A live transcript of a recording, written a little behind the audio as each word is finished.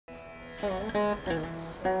In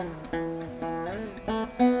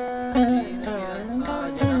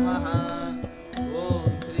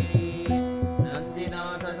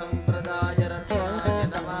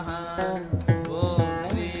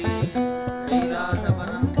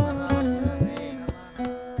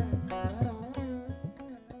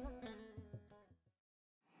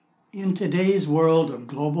today's world of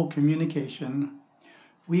global communication,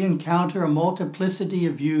 we encounter a multiplicity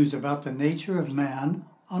of views about the nature of man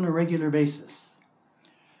on a regular basis.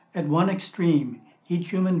 At one extreme,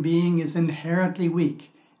 each human being is inherently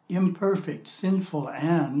weak, imperfect, sinful,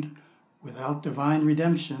 and, without divine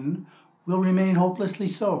redemption, will remain hopelessly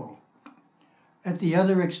so. At the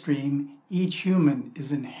other extreme, each human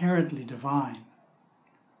is inherently divine.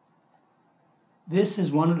 This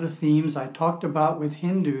is one of the themes I talked about with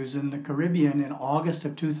Hindus in the Caribbean in August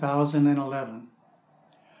of 2011.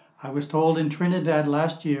 I was told in Trinidad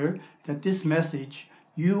last year that this message,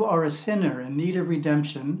 "You are a sinner in need of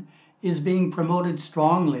redemption," is being promoted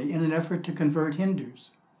strongly in an effort to convert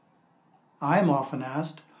Hindus. I am often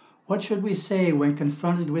asked, what should we say when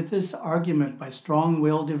confronted with this argument by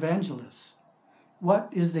strong-willed evangelists? What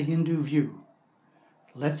is the Hindu view?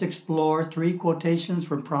 Let's explore 3 quotations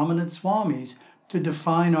from prominent Swamis to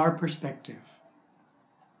define our perspective.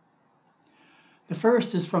 The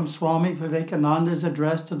first is from Swami Vivekananda's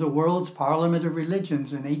address to the World's Parliament of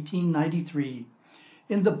Religions in 1893,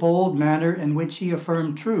 in the bold manner in which he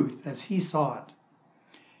affirmed truth as he saw it.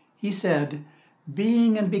 He said,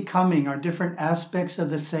 "Being and becoming are different aspects of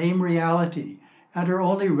the same reality and are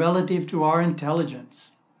only relative to our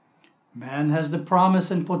intelligence. Man has the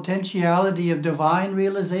promise and potentiality of divine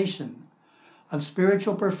realization, of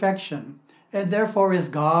spiritual perfection, and therefore is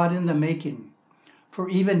God in the making. For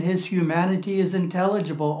even his humanity is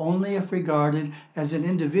intelligible only if regarded as an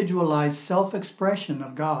individualized self-expression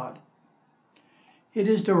of God. It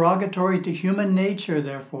is derogatory to human nature,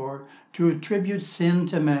 therefore, to attribute sin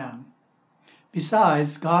to man.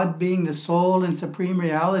 Besides, God being the sole and supreme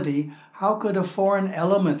reality, how could a foreign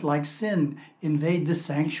element like sin invade the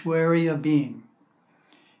sanctuary of being?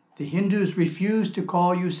 The Hindus refuse to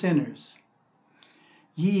call you sinners.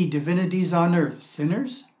 Ye divinities on earth,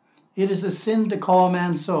 sinners? It is a sin to call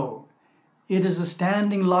man so. It is a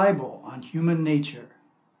standing libel on human nature."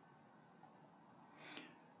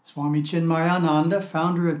 Swami Chinmayananda,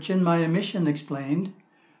 founder of Chinmaya Mission, explained,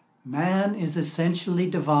 "Man is essentially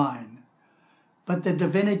divine, but the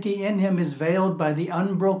divinity in him is veiled by the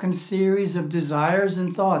unbroken series of desires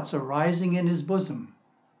and thoughts arising in his bosom.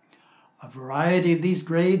 A variety of these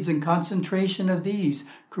grades and concentration of these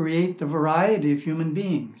create the variety of human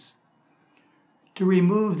beings. To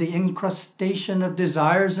remove the incrustation of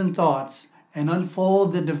desires and thoughts and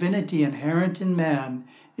unfold the divinity inherent in man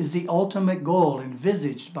is the ultimate goal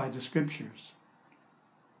envisaged by the scriptures."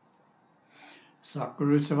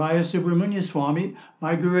 Satguru Subramanya Swami,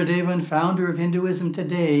 my Gurudeva and founder of Hinduism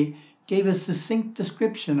Today, gave a succinct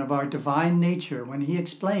description of our divine nature when he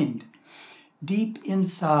explained, "Deep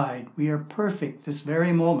inside, we are perfect this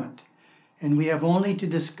very moment, and we have only to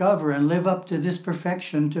discover and live up to this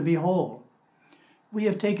perfection to be whole. We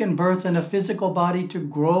have taken birth in a physical body to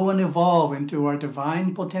grow and evolve into our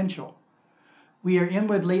divine potential. We are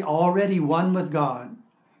inwardly already one with God.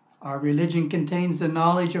 Our religion contains the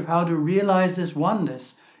knowledge of how to realize this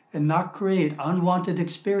oneness and not create unwanted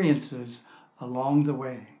experiences along the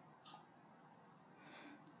way."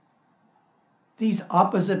 These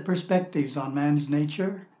opposite perspectives on man's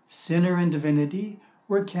nature, sinner and divinity,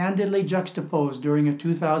 were candidly juxtaposed during a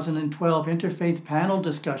 2012 interfaith panel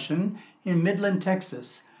discussion in Midland,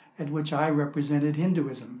 Texas, at which I represented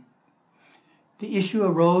Hinduism. The issue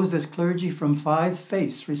arose as clergy from 5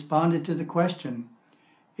 faiths responded to the question,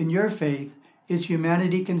 "In your faith, is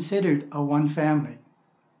humanity considered a one family?"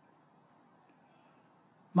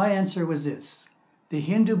 My answer was this: the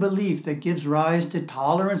Hindu belief that gives rise to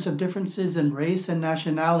tolerance of differences in race and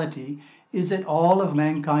nationality is that all of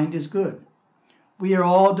mankind is good. We are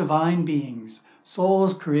all divine beings,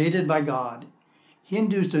 souls created by God.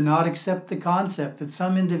 Hindus do not accept the concept that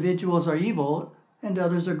some individuals are evil and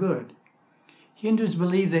others are good. Hindus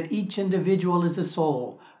believe that each individual is a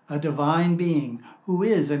soul, a divine being, who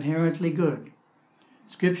is inherently good.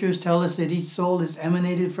 Scriptures tell us that each soul is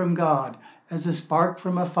emanated from God as a spark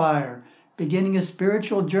from a fire, beginning a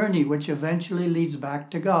spiritual journey which eventually leads back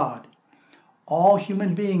to God. All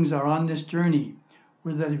human beings are on this journey,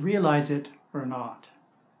 whether they realize it or not.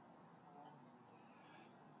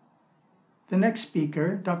 The next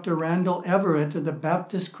speaker, Dr. Randall Everett of the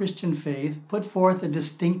Baptist Christian faith, put forth a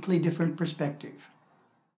distinctly different perspective.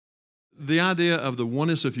 the idea of the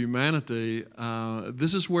oneness of humanity,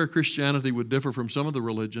 this is where Christianity would differ from some of the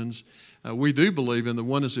religions. We do believe in the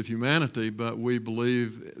oneness of humanity, but we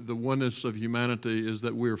believe the oneness of humanity is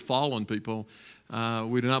that we're fallen people.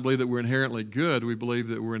 We do not believe that we're inherently good. We believe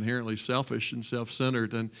that we're inherently selfish and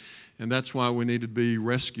self-centered, and that's why we need to be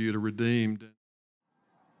rescued or redeemed.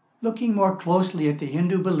 Looking more closely at the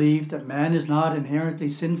Hindu belief that man is not inherently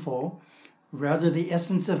sinful, rather the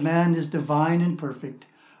essence of man is divine and perfect,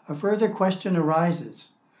 a further question arises.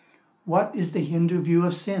 What is the Hindu view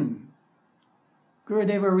of sin?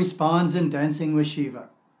 Gurudeva responds in Dancing with Shiva.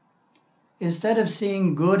 Instead of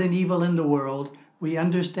seeing good and evil in the world, we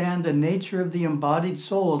understand the nature of the embodied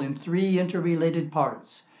soul in three interrelated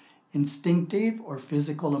parts: instinctive or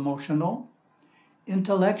physical emotional,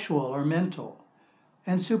 intellectual or mental,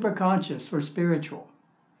 and superconscious or spiritual.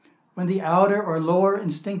 When the outer or lower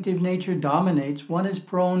instinctive nature dominates, one is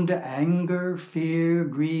prone to anger, fear,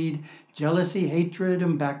 greed, jealousy, hatred,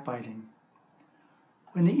 and backbiting.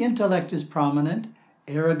 When the intellect is prominent,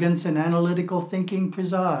 arrogance and analytical thinking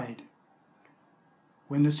preside.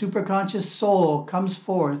 When the superconscious soul comes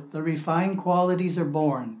forth, the refined qualities are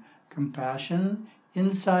born: compassion,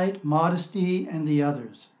 insight, modesty, and the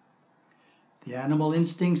others. The animal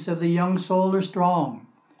instincts of the young soul are strong.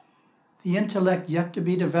 The intellect yet to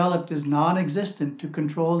be developed is non-existent to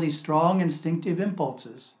control these strong instinctive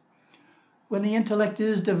impulses. When the intellect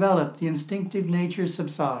is developed, the instinctive nature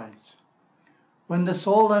subsides. When the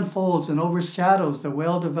soul unfolds and overshadows the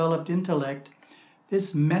well-developed intellect,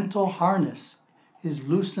 this mental harness is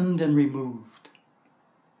loosened and removed.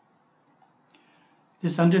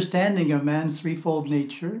 This understanding of man's threefold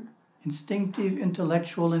nature, instinctive,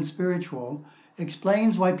 intellectual, and spiritual,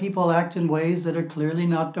 explains why people act in ways that are clearly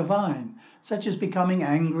not divine, such as becoming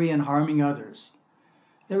angry and harming others.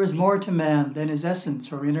 There is more to man than his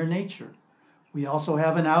essence or inner nature. We also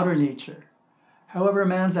have an outer nature. However,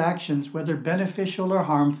 man's actions, whether beneficial or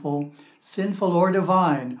harmful, sinful or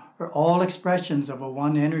divine, are all expressions of a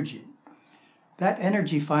one energy. That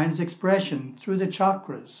energy finds expression through the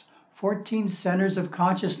chakras, 14 centers of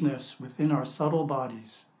consciousness within our subtle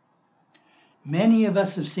bodies. Many of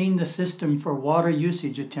us have seen the system for water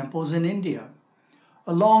usage at temples in India.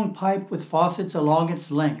 A long pipe with faucets along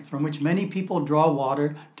its length from which many people draw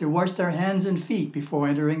water to wash their hands and feet before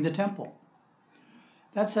entering the temple.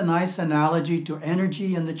 That's a nice analogy to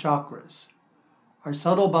energy and the chakras. Our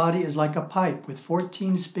subtle body is like a pipe with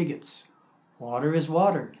 14 spigots. Water is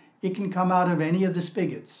water. It can come out of any of the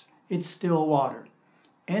spigots. It's still water.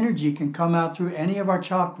 Energy can come out through any of our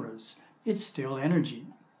chakras. It's still energy.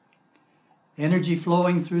 Energy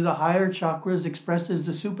flowing through the higher chakras expresses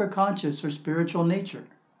the superconscious or spiritual nature.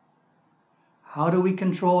 How do we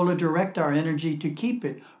control or direct our energy to keep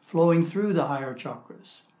it flowing through the higher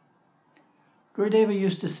chakras? Gurudeva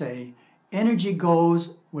used to say, energy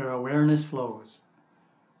goes where awareness flows.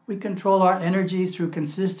 We control our energies through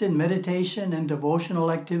consistent meditation and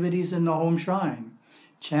devotional activities in the home shrine,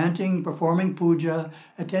 chanting, performing puja,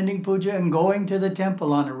 attending puja, and going to the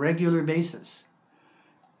temple on a regular basis.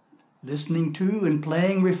 Listening to and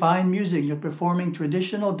playing refined music and performing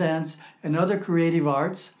traditional dance and other creative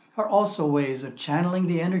arts are also ways of channeling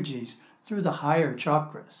the energies through the higher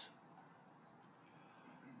chakras.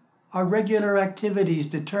 Our regular activities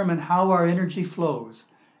determine how our energy flows.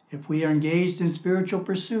 If we are engaged in spiritual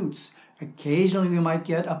pursuits, occasionally we might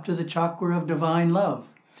get up to the chakra of divine love,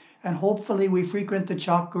 and hopefully we frequent the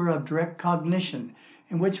chakra of direct cognition,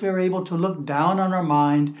 in which we are able to look down on our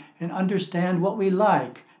mind and understand what we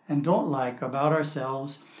like and don't like about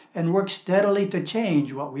ourselves, and work steadily to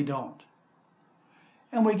change what we don't.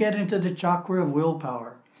 And we get into the chakra of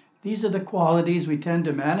willpower. These are the qualities we tend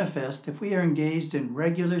to manifest if we are engaged in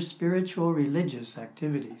regular spiritual religious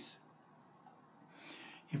activities.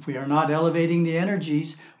 If we are not elevating the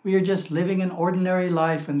energies, we are just living an ordinary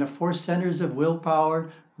life in the 4 centers of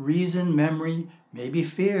willpower, reason, memory, maybe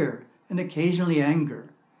fear, and occasionally anger.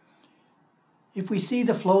 If we see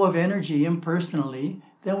the flow of energy impersonally,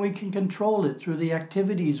 then we can control it through the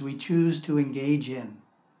activities we choose to engage in.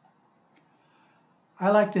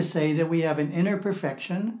 I like to say that we have an inner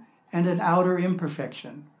perfection and an outer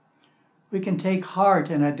imperfection. We can take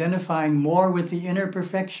heart in identifying more with the inner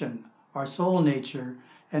perfection, our soul nature,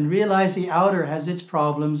 and realize the outer has its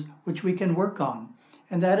problems which we can work on.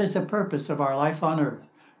 And that is the purpose of our life on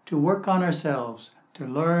earth, to work on ourselves, to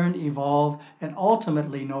learn, evolve, and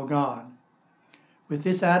ultimately know God. With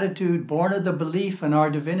this attitude, born of the belief in our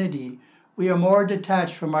divinity, we are more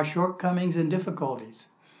detached from our shortcomings and difficulties.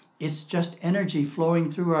 It's just energy flowing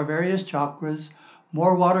through our various chakras,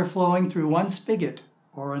 more water flowing through one spigot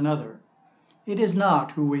or another. It is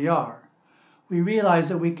not who we are. we realize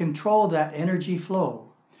that we control that energy flow.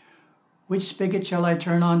 Which spigot shall I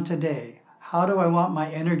turn on today? How do I want my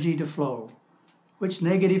energy to flow? Which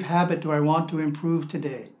negative habit do I want to improve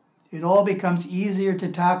today? It all becomes easier to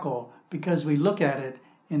tackle because we look at it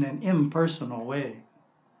in an impersonal way.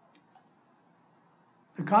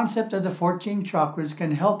 The concept of the 14 chakras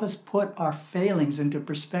can help us put our failings into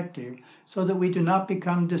perspective so that we do not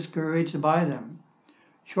become discouraged by them.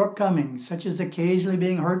 Shortcomings, such as occasionally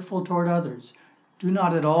being hurtful toward others, do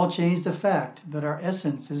not at all change the fact that our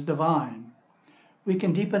essence is divine. We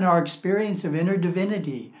can deepen our experience of inner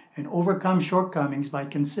divinity and overcome shortcomings by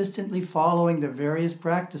consistently following the various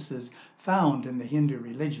practices found in the Hindu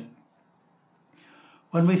religion.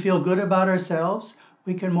 When we feel good about ourselves,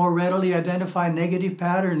 we can more readily identify negative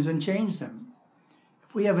patterns and change them.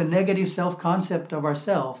 If we have a negative self-concept of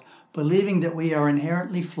ourselves, believing that we are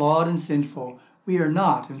inherently flawed and sinful, we are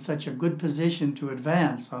not in such a good position to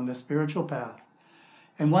advance on the spiritual path.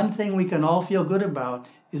 And one thing we can all feel good about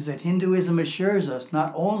is that Hinduism assures us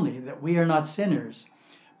not only that we are not sinners,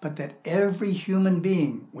 but that every human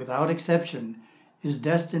being, without exception, is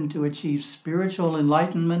destined to achieve spiritual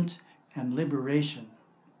enlightenment and liberation.